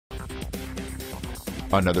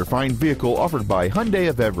Another fine vehicle offered by Hyundai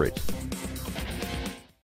of Everett.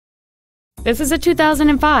 This is a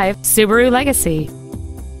 2005 Subaru Legacy.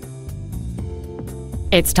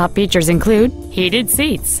 Its top features include heated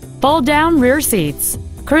seats, fold-down rear seats,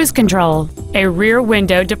 cruise control, a rear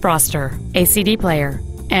window defroster, a CD player,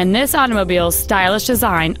 and this automobile's stylish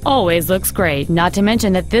design always looks great, not to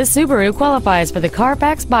mention that this Subaru qualifies for the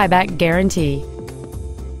Carfax buyback guarantee.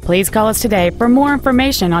 Please call us today for more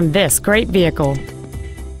information on this great vehicle.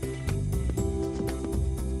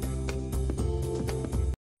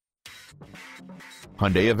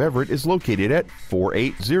 Hyundai of Everett is located at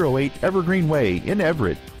 4808 Evergreen Way in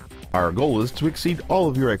Everett. Our goal is to exceed all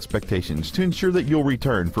of your expectations to ensure that you'll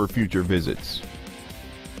return for future visits.